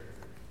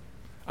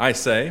I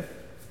say,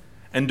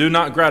 and do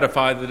not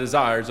gratify the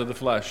desires of the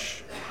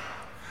flesh.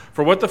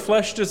 For what the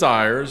flesh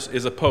desires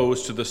is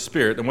opposed to the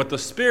Spirit, and what the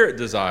Spirit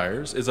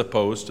desires is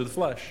opposed to the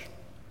flesh.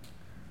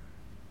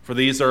 For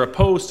these are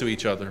opposed to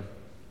each other,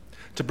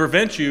 to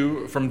prevent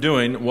you from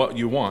doing what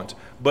you want.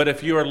 But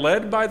if you are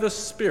led by the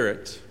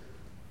Spirit,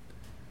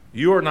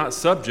 you are not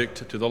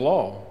subject to the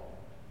law.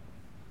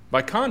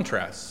 By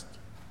contrast,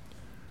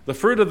 the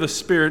fruit of the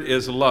Spirit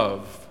is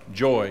love,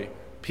 joy,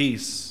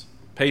 peace,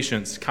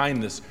 patience,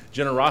 kindness,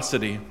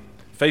 generosity,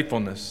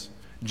 faithfulness,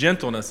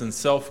 gentleness, and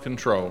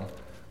self-control.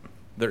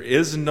 There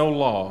is no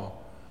law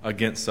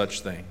against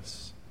such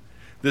things.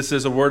 This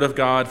is a word of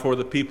God for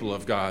the people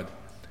of God.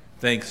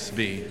 Thanks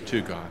be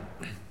to God.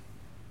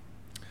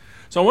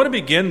 So I want to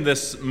begin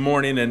this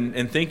morning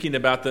in thinking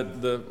about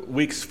the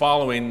weeks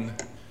following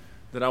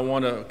that I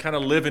want to kind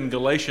of live in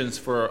Galatians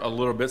for a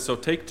little bit. So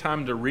take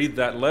time to read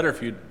that letter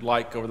if you'd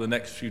like over the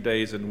next few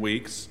days and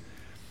weeks.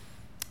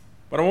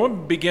 But I want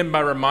to begin by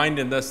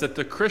reminding us that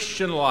the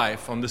Christian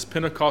life on this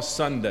Pentecost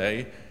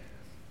Sunday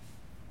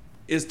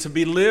is to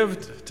be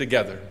lived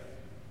together.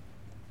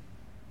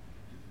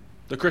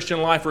 The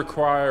Christian life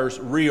requires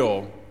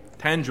real,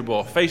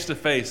 tangible,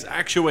 face-to-face,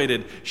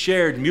 actuated,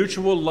 shared,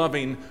 mutual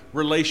loving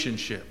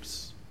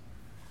relationships.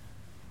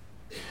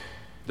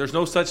 There's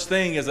no such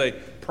thing as a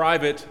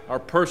private or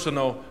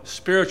personal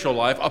spiritual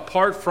life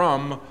apart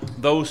from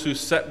those who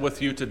sit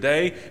with you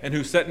today and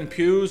who sit in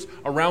pews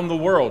around the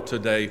world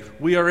today.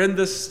 We are in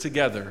this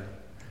together,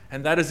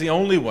 and that is the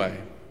only way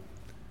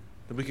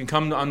that we can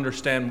come to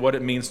understand what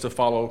it means to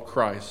follow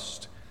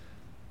Christ.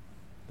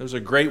 There's a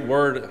great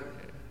word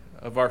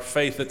of our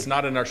faith that's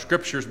not in our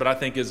scriptures, but I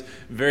think is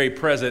very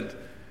present,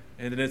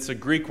 and it's a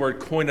Greek word,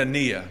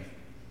 koinonia.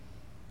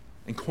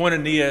 And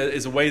koinonia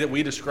is a way that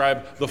we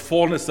describe the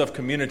fullness of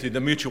community,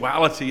 the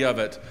mutuality of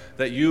it,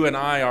 that you and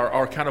I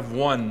are kind of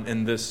one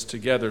in this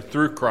together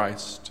through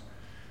Christ.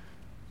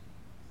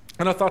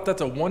 And I thought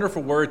that's a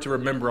wonderful word to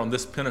remember on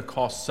this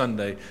Pentecost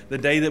Sunday, the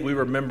day that we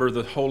remember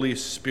the Holy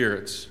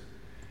Spirit.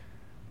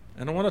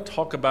 And I want to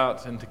talk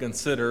about and to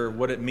consider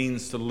what it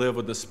means to live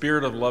with the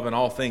spirit of love in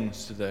all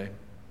things today.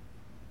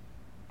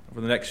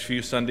 Over the next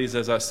few Sundays,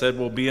 as I said,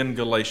 we'll be in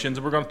Galatians,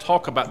 and we're going to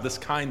talk about this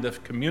kind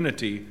of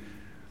community.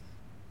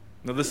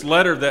 Now, this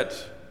letter that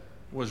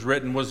was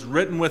written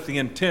with the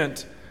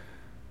intent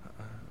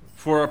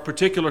for a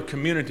particular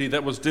community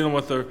that was dealing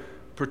with a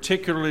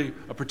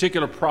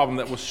particular problem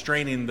that was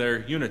straining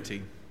their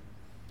unity.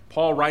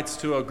 Paul writes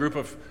to a group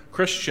of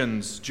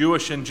Christians,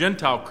 Jewish and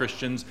Gentile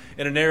Christians,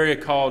 in an area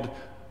called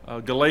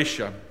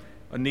Galatia,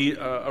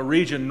 a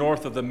region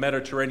north of the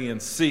Mediterranean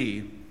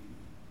Sea.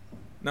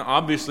 Now,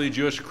 obviously,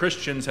 Jewish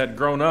Christians had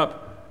grown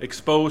up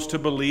exposed to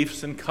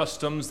beliefs and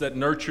customs that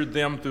nurtured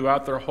them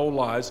throughout their whole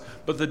lives,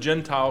 but the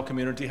Gentile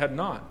community had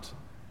not.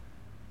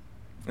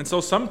 And so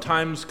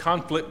sometimes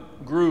conflict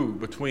grew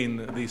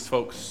between these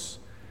folks.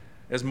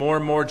 As more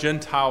and more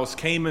Gentiles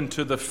came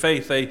into the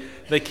faith,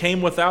 they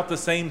came without the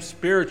same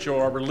spiritual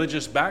or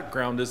religious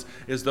background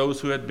as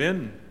those who had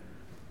been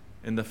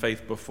in the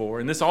faith before.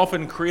 And this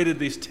often created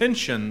these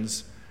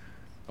tensions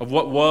of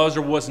what was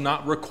or was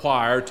not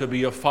required to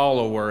be a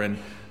follower. And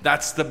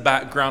that's the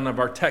background of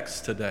our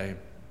text today.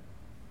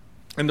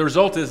 And the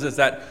result is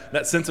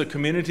that sense of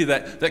community,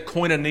 that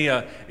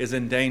koinonia, is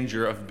in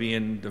danger of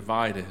being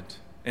divided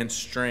and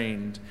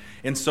strained.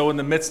 And so in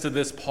the midst of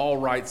this, Paul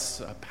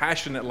writes a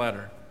passionate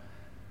letter,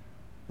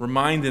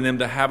 reminding them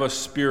to have a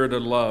spirit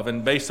of love,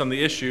 and based on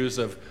the issues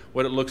of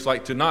what it looks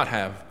like to not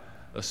have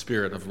a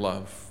spirit of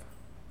love.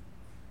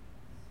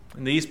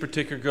 In these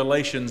particular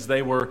Galatians,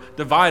 they were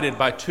divided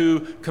by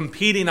two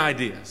competing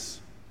ideas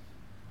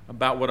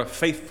about what a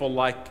faithful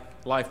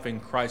life in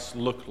Christ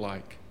looked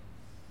like.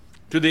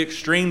 To the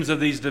extremes of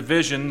these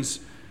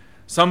divisions,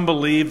 some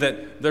believe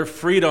that their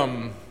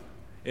freedom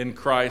in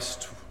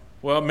Christ,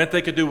 meant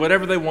they could do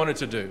whatever they wanted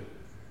to do,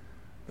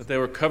 that they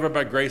were covered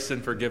by grace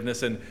and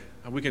forgiveness, and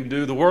we can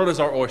do, the world is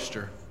our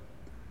oyster.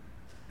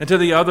 And to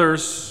the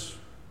others,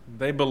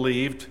 they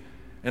believed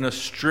in a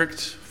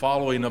strict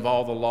following of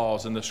all the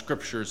laws and the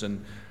scriptures,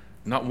 and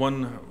not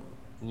one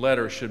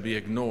letter should be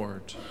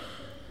ignored.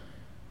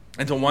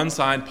 And to one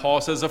side,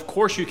 Paul says, of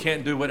course you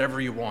can't do whatever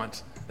you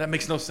want. That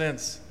makes no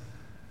sense.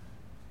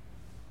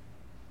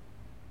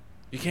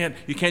 You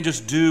can't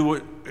just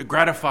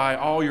gratify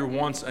all your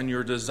wants and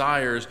your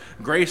desires.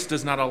 Grace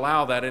does not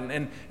allow that.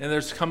 And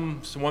there's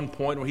comes one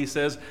point where he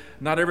says,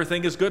 not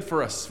everything is good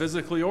for us,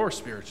 physically or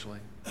spiritually.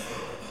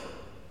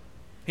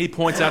 He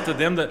points out to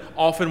them that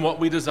often what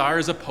we desire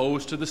is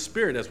opposed to the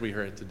Spirit, as we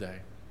heard today.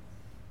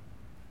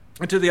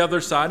 And to the other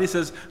side, he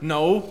says,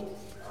 no,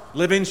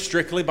 living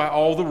strictly by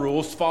all the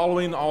rules,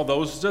 following all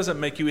those, doesn't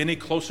make you any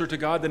closer to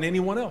God than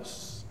anyone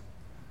else.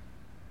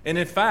 And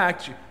in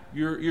fact,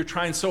 you're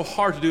trying so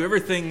hard to do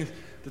everything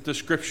that the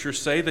Scriptures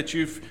say that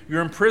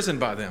you're imprisoned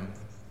by them.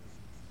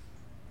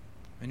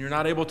 And you're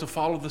not able to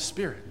follow the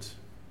Spirit.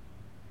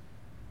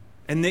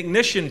 And the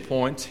ignition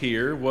point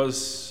here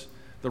was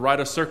the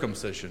rite of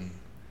circumcision,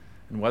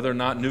 and whether or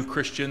not new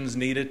Christians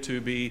needed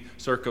to be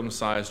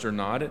circumcised or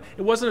not. It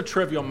wasn't a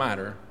trivial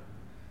matter.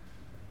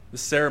 The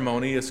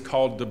ceremony is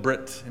called the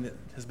Brit, and it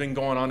has been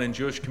going on in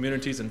Jewish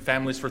communities and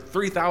families for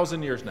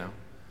 3,000 years now.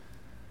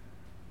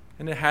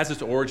 And it has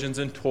its origins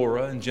in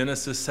Torah in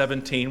Genesis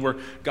 17, where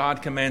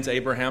God commands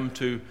Abraham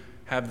to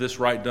have this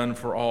rite done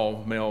for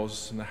all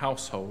males in the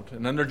household.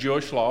 And under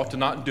Jewish law, to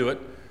not do it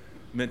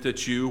meant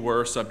that you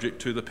were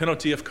subject to the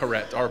penalty of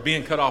karet, or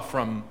being cut off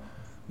from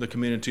the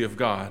community of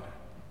God.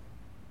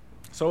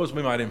 So as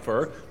we might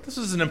infer, this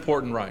is an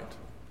important rite.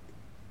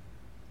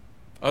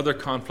 Other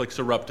conflicts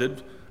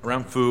erupted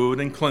around food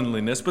and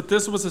cleanliness, but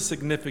this was a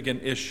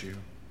significant issue.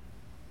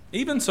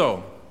 Even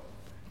so,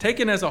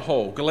 taken as a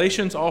whole,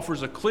 Galatians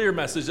offers a clear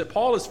message that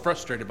Paul is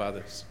frustrated by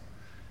this,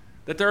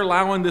 that they're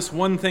allowing this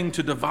one thing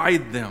to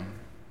divide them.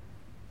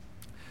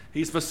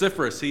 He's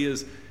vociferous, he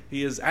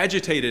is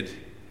agitated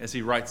as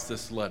he writes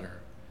this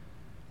letter,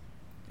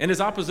 in his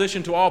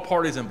opposition to all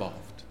parties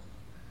involved.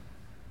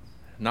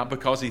 Not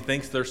because he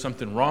thinks there's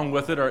something wrong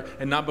with it,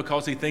 and not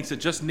because he thinks it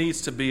just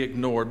needs to be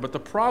ignored, but the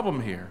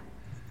problem here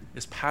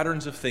is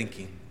patterns of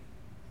thinking.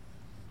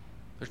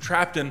 They're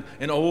trapped in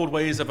old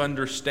ways of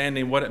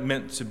understanding what it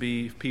meant to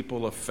be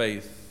people of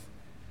faith,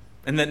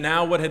 and that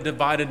now what had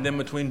divided them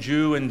between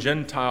Jew and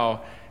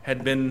Gentile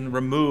had been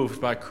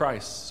removed by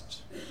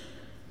Christ.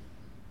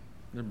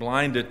 They're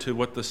blinded to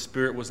what the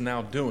Spirit was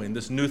now doing,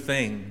 this new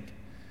thing.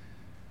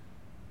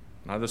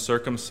 Neither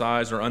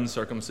circumcised or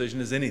uncircumcision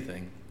is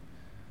anything,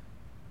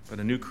 but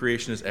a new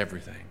creation is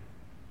everything.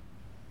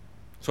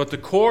 So at the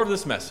core of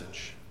this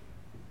message,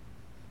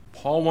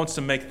 Paul wants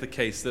to make the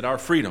case that our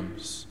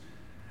freedoms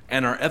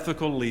and our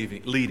ethical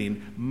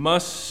leading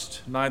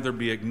must neither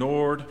be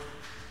ignored,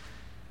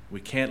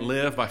 we can't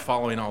live by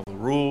following all the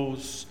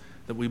rules,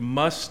 that we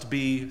must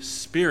be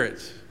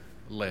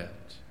Spirit-led.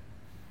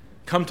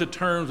 Come to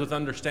terms with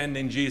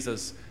understanding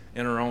Jesus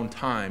in our own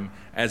time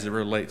as it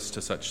relates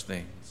to such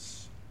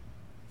things.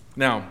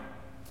 Now,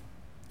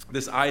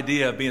 this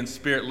idea of being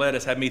Spirit-led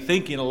has had me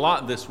thinking a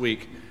lot this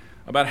week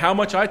about how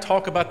much I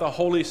talk about the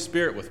Holy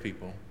Spirit with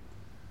people.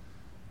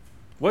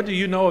 What do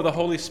you know of the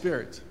Holy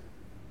Spirit?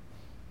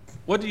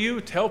 What do you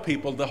tell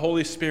people the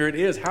Holy Spirit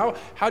is?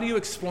 How do you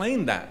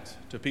explain that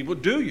to people?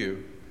 Do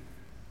you?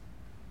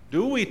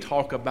 Do we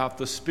talk about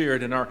the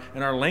Spirit in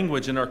our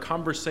language, in our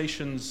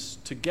conversations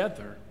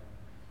together?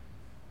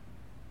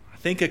 I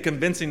think a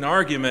convincing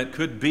argument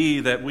could be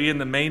that we in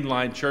the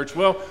mainline church,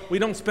 we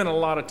don't spend a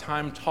lot of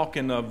time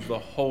talking of the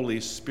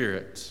Holy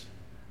Spirit.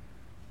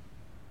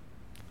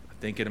 I'm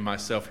thinking of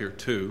myself here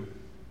too.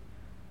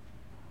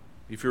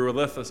 If you were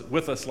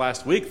with us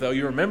last week, though,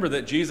 you remember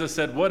that Jesus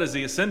said, what as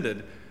he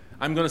ascended?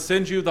 I'm going to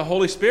send you the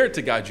Holy Spirit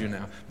to guide you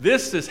now.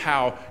 This is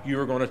how you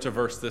are going to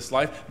traverse this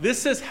life.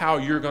 This is how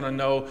you're going to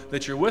know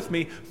that you're with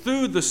me,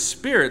 through the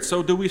Spirit.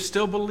 So do we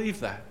still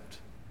believe that?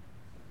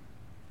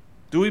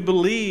 Do we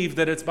believe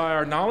that it's by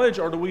our knowledge,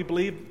 or do we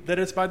believe that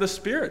it's by the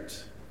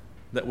Spirit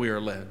that we are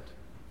led?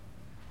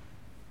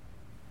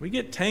 We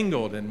get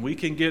tangled and we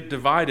can get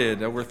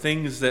divided over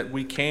things that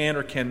we can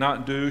or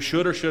cannot do,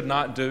 should or should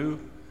not do.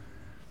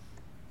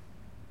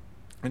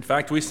 In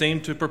fact, we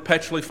seem to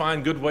perpetually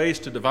find good ways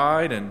to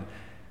divide and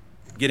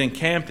get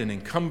encamped and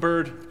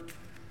encumbered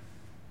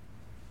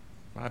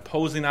by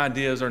opposing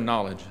ideas or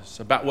knowledges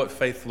about what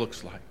faith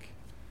looks like.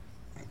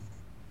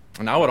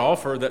 And I would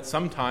offer that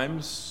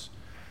sometimes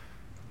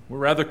we're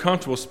rather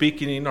comfortable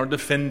speaking or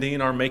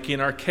defending or making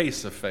our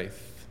case of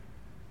faith.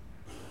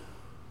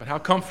 But how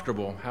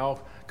comfortable,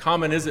 how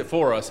common is it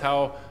for us,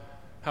 how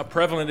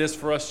prevalent it is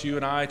for us, you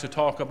and I, to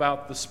talk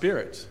about the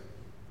Spirit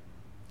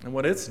and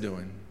what it's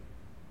doing?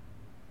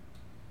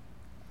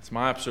 It's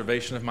my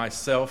observation of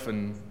myself,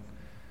 and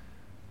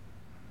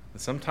that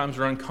sometimes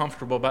we're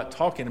uncomfortable about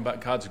talking about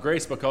God's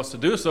grace, because to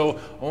do so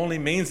only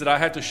means that I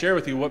have to share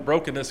with you what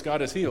brokenness God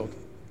has healed.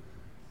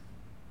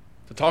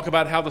 To talk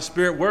about how the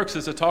Spirit works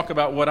is to talk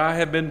about what I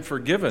have been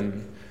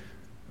forgiven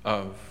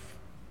of.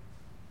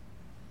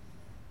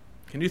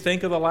 Can you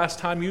think of the last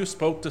time you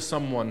spoke to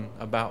someone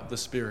about the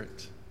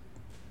Spirit?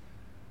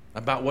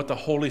 About what the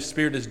Holy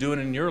Spirit is doing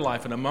in your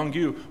life and among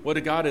you,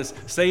 what God has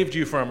saved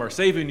you from, or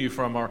saving you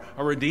from, or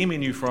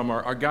redeeming you from,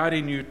 or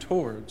guiding you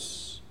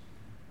towards.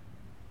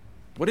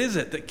 What is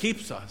it that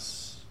keeps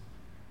us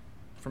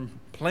from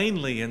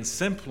plainly and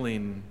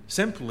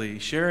simply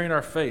sharing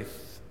our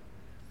faith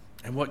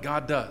and what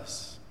God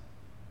does?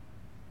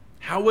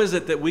 How is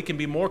it that we can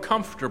be more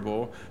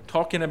comfortable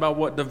talking about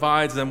what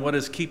divides than what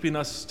is keeping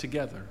us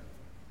together?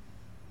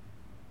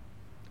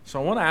 So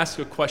I want to ask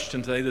a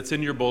question today that's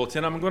in your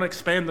bulletin. I'm going to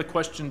expand the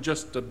question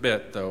just a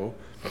bit, though.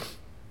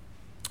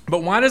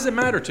 But why does it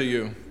matter to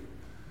you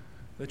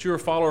that you're a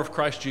follower of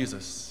Christ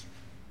Jesus?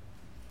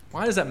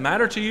 Why does that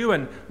matter to you,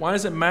 and why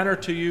does it matter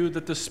to you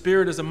that the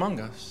Spirit is among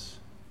us?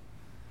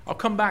 I'll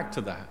come back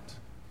to that.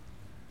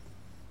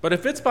 But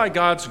if it's by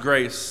God's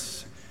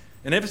grace,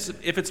 and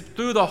if it's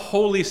through the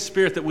Holy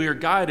Spirit that we are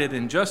guided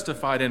and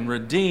justified and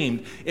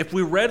redeemed, if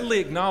we readily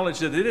acknowledge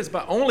that it is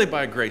only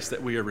by grace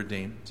that we are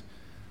redeemed,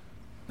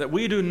 that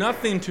we do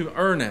nothing to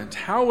earn it,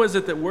 how is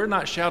it that we're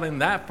not shouting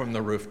that from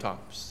the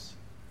rooftops?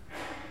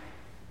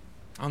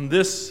 On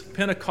this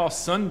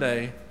Pentecost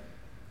Sunday,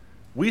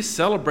 We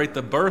celebrate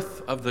the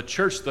birth of the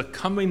church, the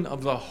coming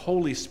of the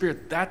Holy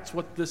Spirit. That's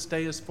what this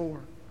day is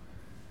for.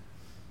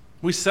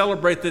 We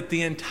celebrate that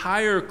the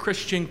entire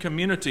Christian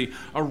community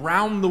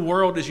around the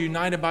world is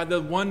united by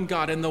the one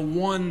God and the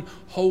one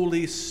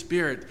Holy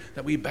Spirit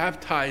that we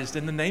baptized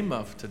in the name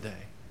of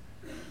today.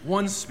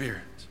 One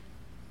Spirit.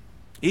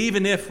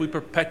 Even if we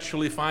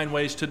perpetually find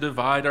ways to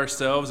divide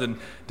ourselves and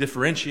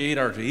differentiate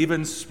or to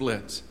even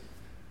split,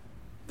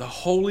 the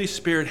Holy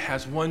Spirit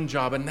has one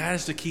job, and that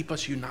is to keep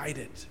us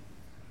united.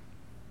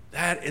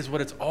 That is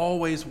what it's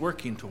always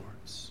working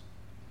towards.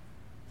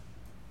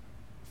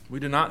 We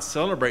do not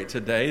celebrate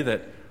today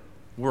that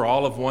we're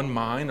all of one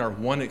mind or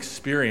one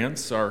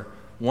experience or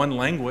one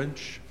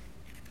language.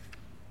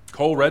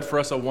 Cole read for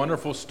us a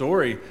wonderful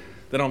story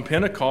that on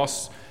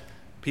Pentecost,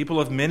 people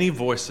of many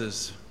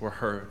voices were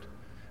heard.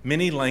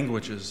 Many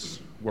languages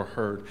were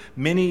heard.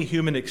 Many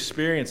human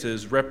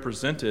experiences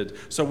represented.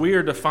 So we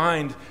are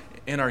defined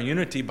in our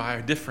unity by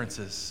our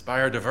differences, by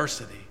our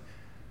diversity.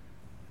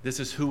 This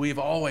is who we've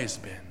always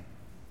been.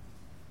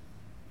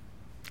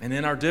 And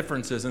in our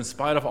differences, in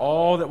spite of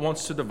all that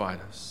wants to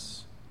divide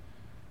us,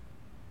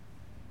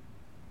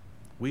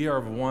 we are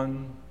of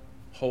one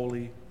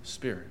Holy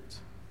Spirit.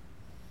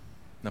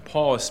 Now,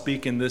 Paul is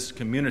speaking this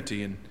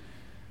community and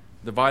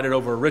divided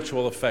over a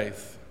ritual of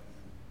faith.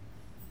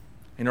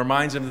 And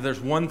reminds him that there's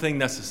one thing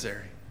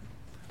necessary.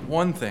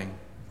 One thing.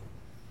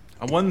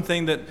 And one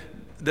thing that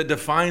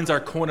defines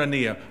our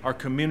koinonia, our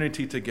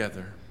community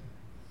together.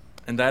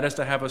 And that is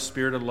to have a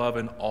spirit of love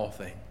in all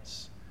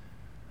things.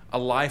 A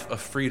life of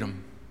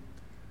freedom.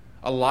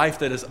 A life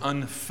that is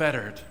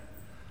unfettered.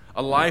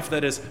 A life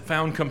that is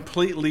found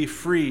completely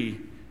free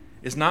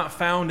is not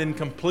found in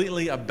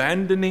completely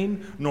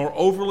abandoning nor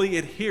overly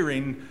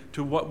adhering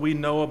to what we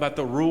know about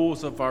the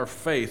rules of our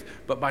faith,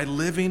 but by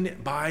living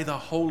by the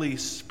Holy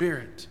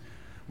Spirit,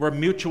 where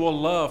mutual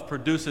love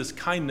produces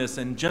kindness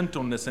and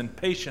gentleness and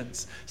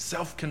patience,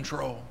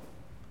 self-control.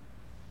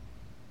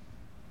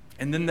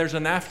 And then there's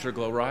an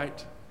afterglow,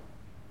 right?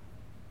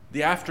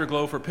 The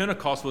afterglow for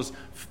Pentecost was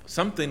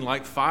something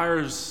like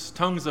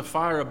tongues of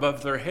fire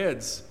above their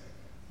heads.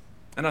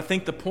 And I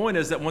think the point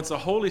is that once the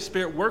Holy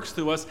Spirit works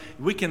through us,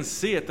 we can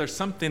see it. There's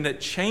something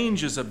that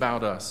changes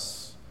about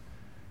us.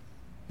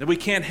 That we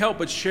can't help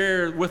but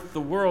share with the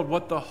world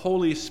what the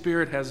Holy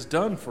Spirit has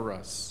done for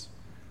us.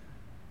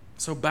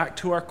 So back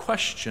to our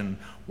question,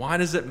 why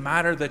does it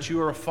matter that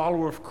you are a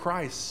follower of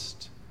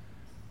Christ?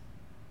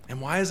 And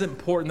why is it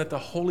important that the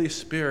Holy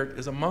Spirit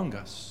is among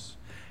us?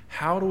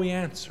 How do we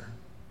answer?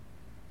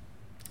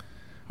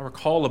 I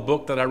recall a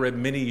book that I read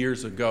many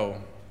years ago.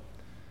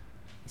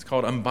 It's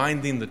called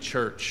Unbinding the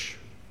Church.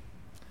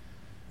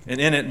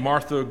 And in it,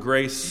 Martha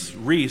Grace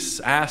Reese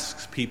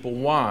asks people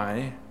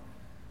why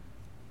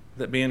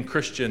that being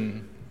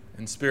Christian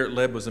and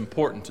Spirit-led was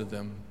important to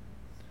them.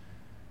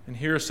 And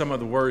here are some of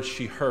the words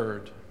she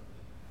heard.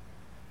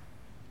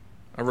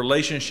 A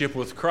relationship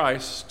with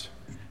Christ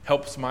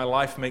helps my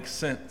life make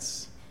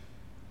sense.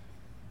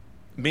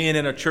 Being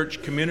in a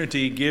church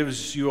community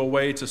gives you a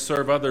way to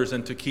serve others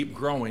and to keep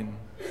growing.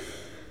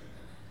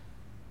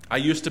 I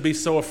used to be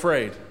so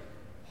afraid.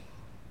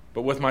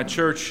 But with my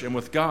church and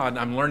with God,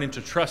 I'm learning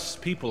to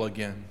trust people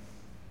again.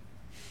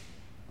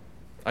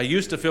 I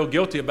used to feel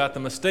guilty about the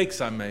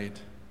mistakes I made,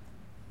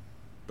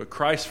 but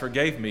Christ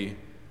forgave me.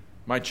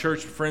 My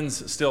church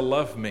friends still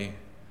love me,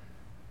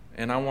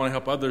 and I want to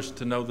help others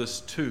to know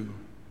this too.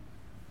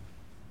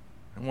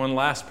 And one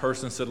last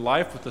person said,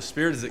 life with the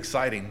Spirit is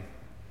exciting.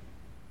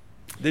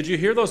 Did you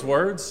hear those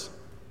words?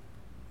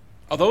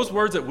 Are those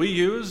words that we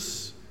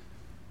use?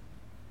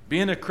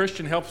 Being a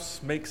Christian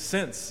helps make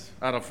sense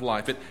out of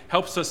life. It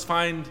helps us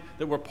find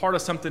that we're part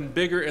of something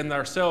bigger in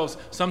ourselves,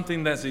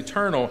 something that's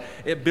eternal.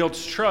 It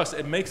builds trust.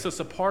 It makes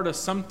us a part of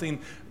something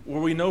where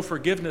we know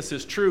forgiveness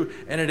is true,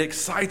 and it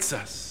excites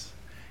us.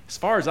 As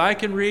far as I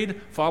can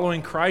read,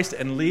 following Christ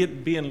and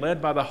being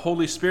led by the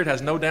Holy Spirit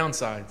has no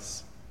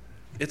downsides.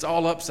 It's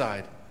all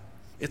upside.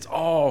 It's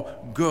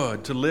all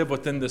good to live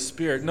within the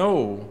Spirit.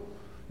 No,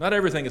 not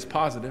everything is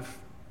positive.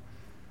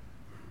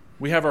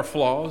 We have our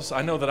flaws.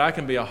 I know that I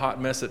can be a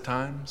hot mess at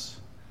times.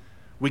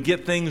 We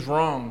get things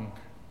wrong.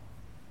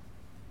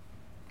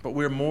 But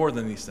we're more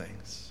than these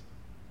things.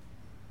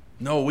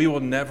 No, we will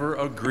never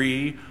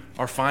agree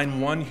or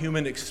find one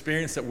human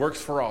experience that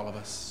works for all of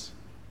us.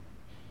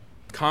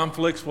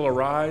 Conflicts will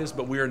arise,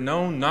 but we are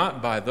known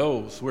not by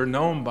those. We're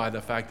known by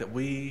the fact that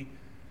we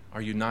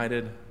are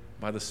united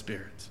by the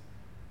Spirit.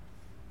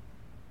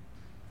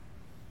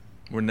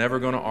 We're never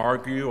going to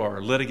argue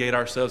or litigate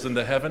ourselves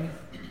into heaven.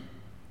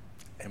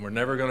 And we're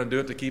never going to do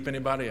it to keep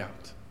anybody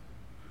out.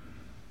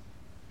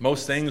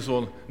 Most things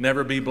will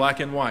never be black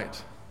and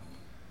white.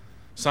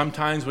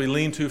 Sometimes we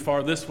lean too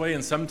far this way,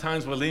 and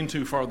sometimes we lean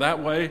too far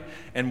that way,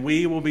 and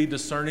we will be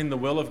discerning the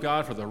will of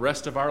God for the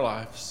rest of our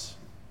lives.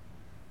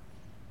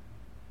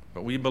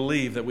 But we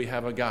believe that we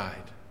have a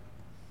guide,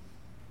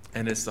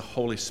 and it's the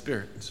Holy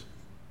Spirit.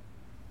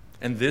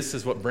 And this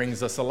is what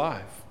brings us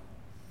alive.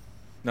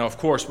 Now, of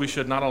course, we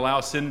should not allow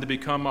sin to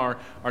become our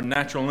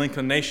natural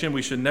inclination.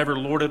 We should never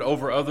lord it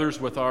over others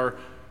with our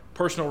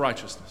personal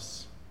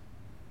righteousness.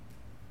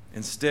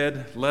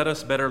 Instead, let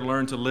us better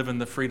learn to live in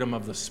the freedom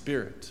of the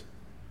Spirit.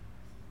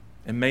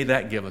 And may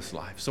that give us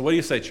life. So what do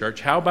you say,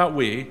 church? How about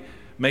we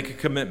make a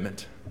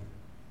commitment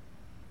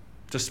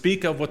to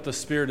speak of what the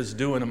Spirit is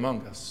doing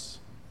among us?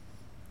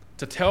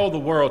 To tell the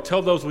world,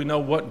 tell those we know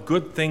what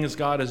good things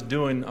God is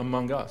doing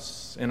among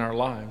us in our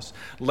lives.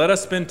 Let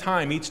us spend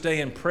time each day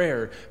in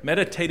prayer,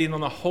 meditating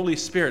on the Holy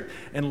Spirit,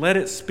 and let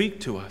it speak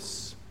to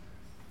us.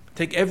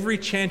 Take every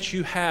chance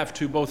you have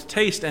to both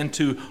taste and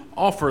to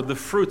offer the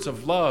fruits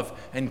of love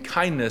and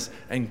kindness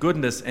and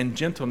goodness and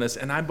gentleness,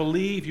 and I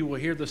believe you will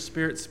hear the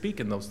Spirit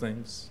speak in those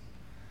things.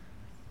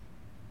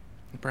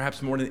 And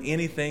perhaps more than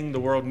anything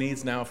the world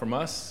needs now from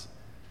us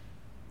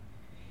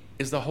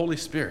is the Holy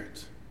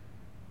Spirit.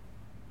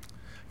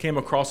 I came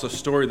across a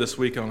story this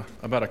week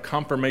about a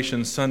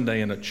confirmation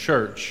Sunday in a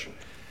church.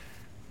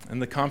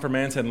 And the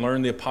confirmands had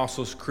learned the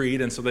Apostles' Creed,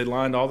 and so they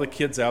lined all the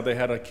kids out. They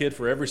had a kid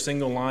for every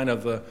single line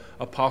of the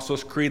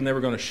Apostles' Creed, and they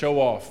were going to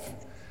show off.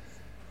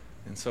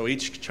 And so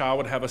each child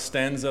would have a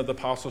stanza of the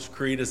Apostles'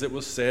 Creed as it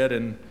was said,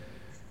 and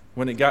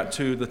when it got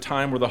to the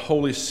time where the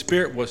Holy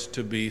Spirit was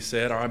to be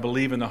said, I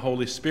believe in the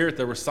Holy Spirit,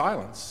 there was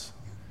silence.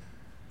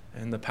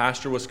 And the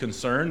pastor was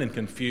concerned and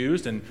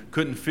confused and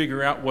couldn't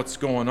figure out what's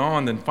going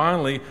on. Then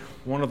finally,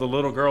 one of the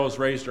little girls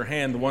raised her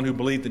hand, the one who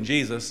believed in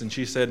Jesus, and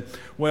she said,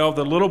 well,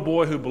 the little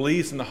boy who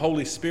believes in the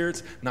Holy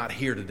Spirit's not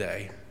here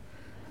today.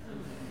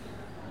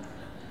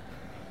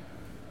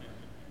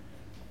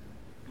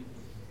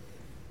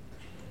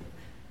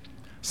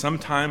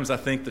 Sometimes I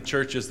think the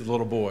church is the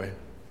little boy.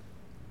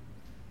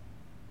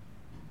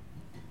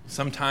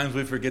 Sometimes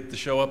we forget to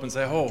show up and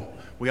say, oh,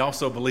 we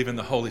also believe in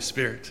the Holy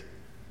Spirit.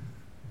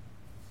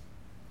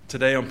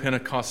 Today on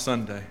Pentecost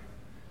Sunday,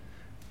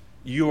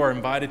 you are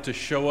invited to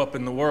show up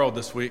in the world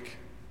this week.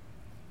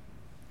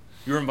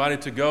 You're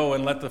invited to go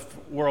and let the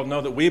world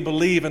know that we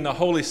believe in the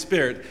Holy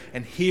Spirit,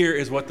 and here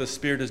is what the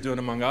Spirit is doing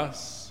among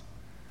us.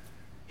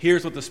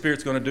 Here's what the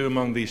Spirit's going to do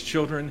among these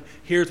children.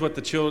 Here's what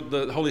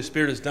the Holy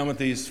Spirit has done with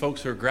these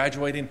folks who are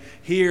graduating.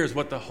 Here's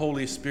what the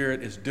Holy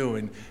Spirit is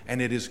doing,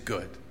 and it is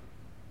good.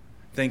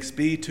 Thanks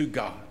be to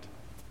God.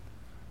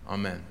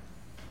 Amen.